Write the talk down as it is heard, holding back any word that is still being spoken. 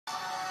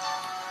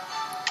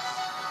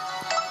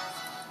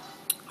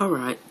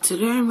Alright,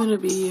 today I'm going to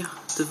be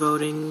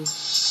devoting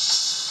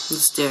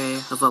this day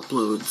of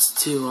uploads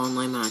to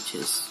online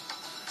matches.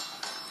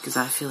 Because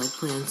I feel like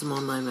playing some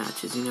online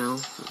matches, you know?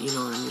 You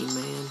know what I mean,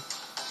 man?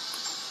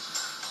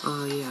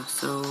 Yeah,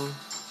 so...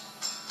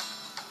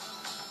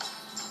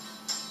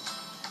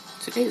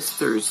 Today is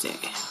Thursday,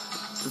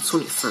 the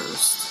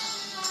 21st.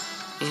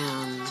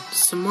 And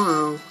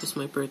tomorrow is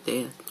my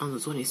birthday on the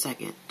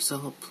 22nd, so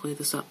I'll play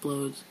this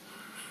upload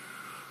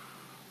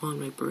on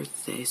my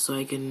birthday so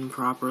I can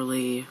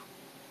properly...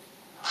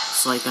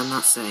 It's like I'm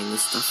not saying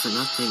this stuff for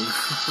nothing.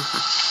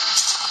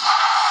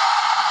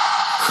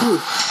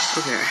 Whew.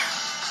 Okay,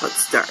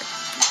 let's start.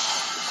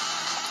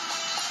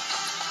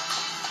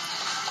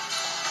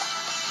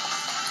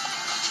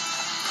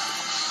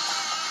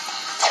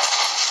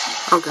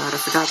 Oh god, I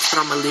forgot to put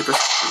on my Libra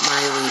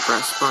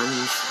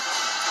sponge.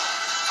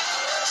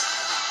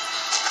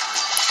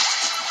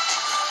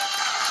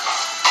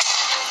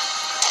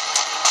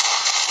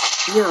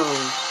 Yo,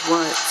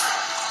 what?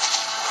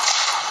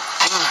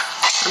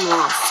 I'm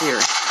lost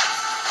here.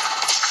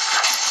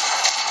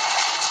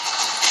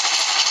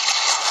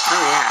 Oh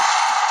yeah,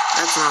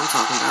 that's what I'm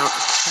talking about.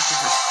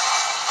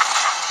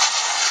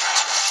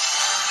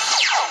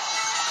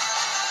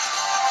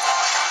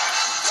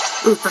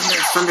 Ooh,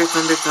 thunder, come here,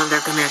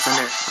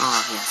 thunder. Oh,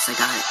 yes, I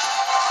got it.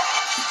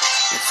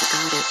 Yes, I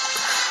got it.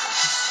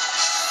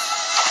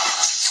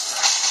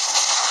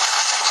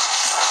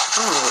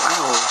 Oh,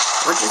 ow,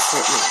 what just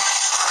hit me?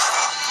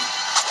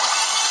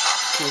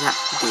 Okay, that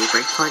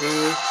daybreak part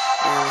A.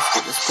 Yeah, let's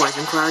get this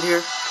poison cloud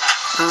here.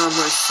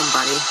 Where's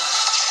somebody?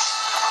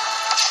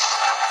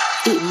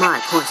 Eat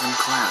my poison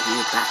cloud,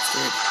 you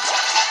bastard.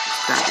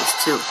 Grab this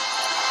too.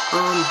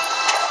 Come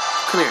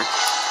here.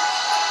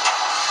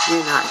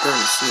 You're not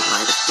gonna see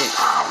light of day.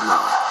 Oh no.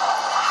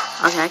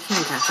 Okay, I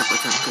can't catch up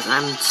with him because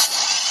I'm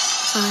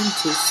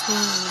too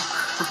slow.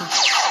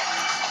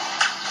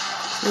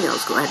 Maybe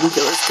let's go ahead and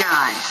kill this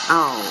guy.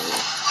 Oh.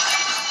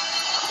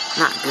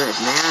 Not good,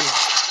 man.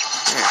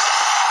 There.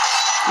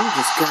 You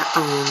just got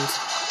owned.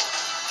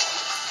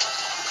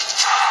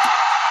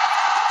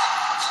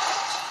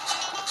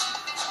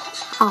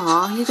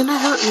 Aw, you're gonna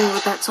hurt me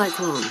with that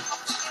cyclone.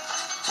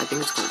 I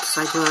think it's called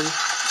cyclone.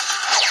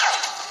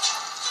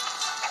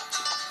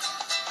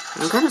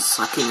 I'm kind of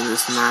sucking in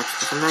this match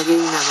because I'm not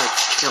getting that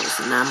much kills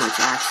and that much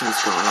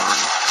action's going on.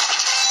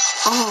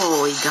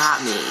 Oh, he got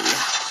me.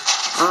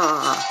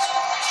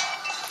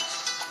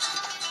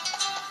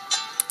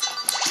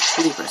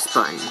 Libra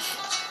sponge.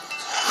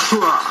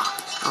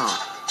 Oh.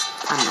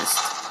 I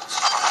missed.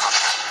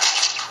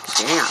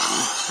 Damn,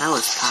 that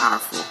was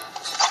powerful.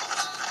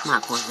 My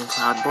poison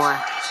cloud, boy.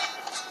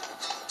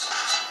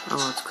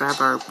 Oh, let's grab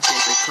our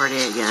daybreak party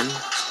again.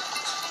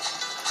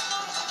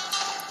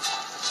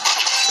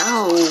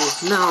 Oh,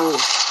 no.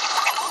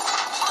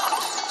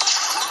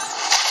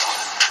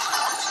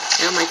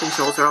 Yeah, my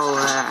controls are all,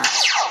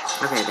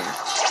 okay, there.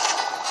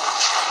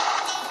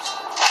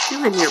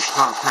 You and your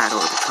paw paddle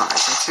of the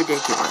cars, that's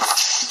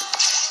ridiculous.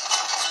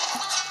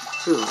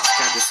 Ooh, let's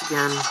grab this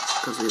again,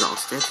 because we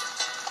lost it.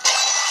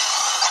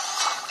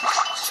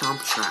 Chomp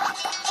trap.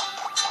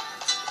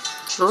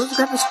 So let's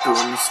grab a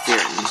spoon sphere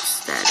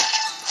instead.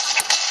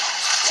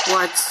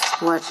 What?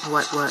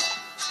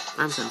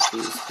 I'm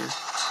confused here.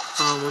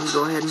 Let me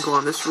go ahead and go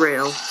on this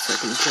rail so I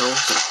can kill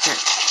the pet.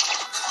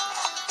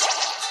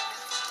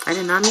 I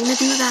did not mean to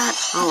do that.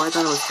 Oh, I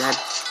thought I was dead.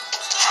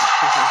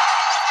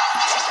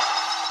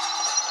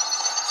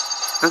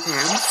 Okay,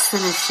 I'm just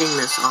finishing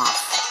this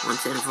off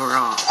once and for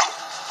all.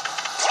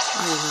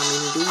 I did not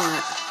mean to do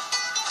that.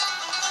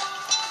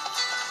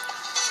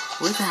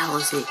 Where the hell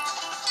is he?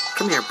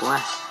 Come here, boy.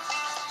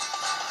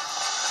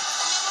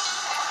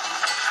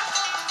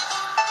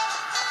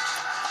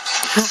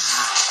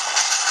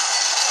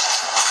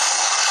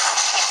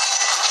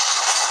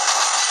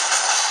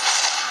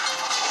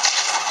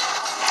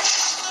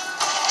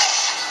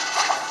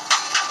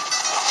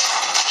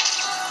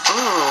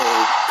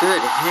 Oh,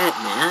 good hit,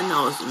 man.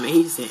 That was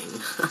amazing.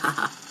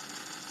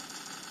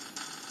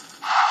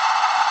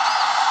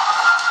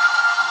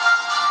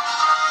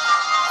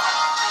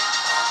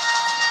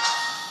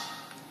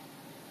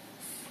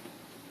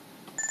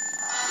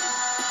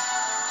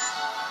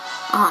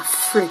 Ah,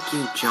 frick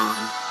you,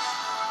 John.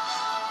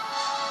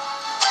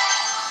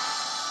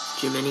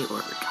 Jiminy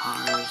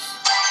Orbitars,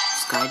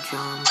 Sky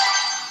Jump,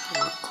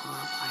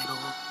 Club Idol.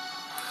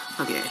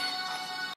 Okay.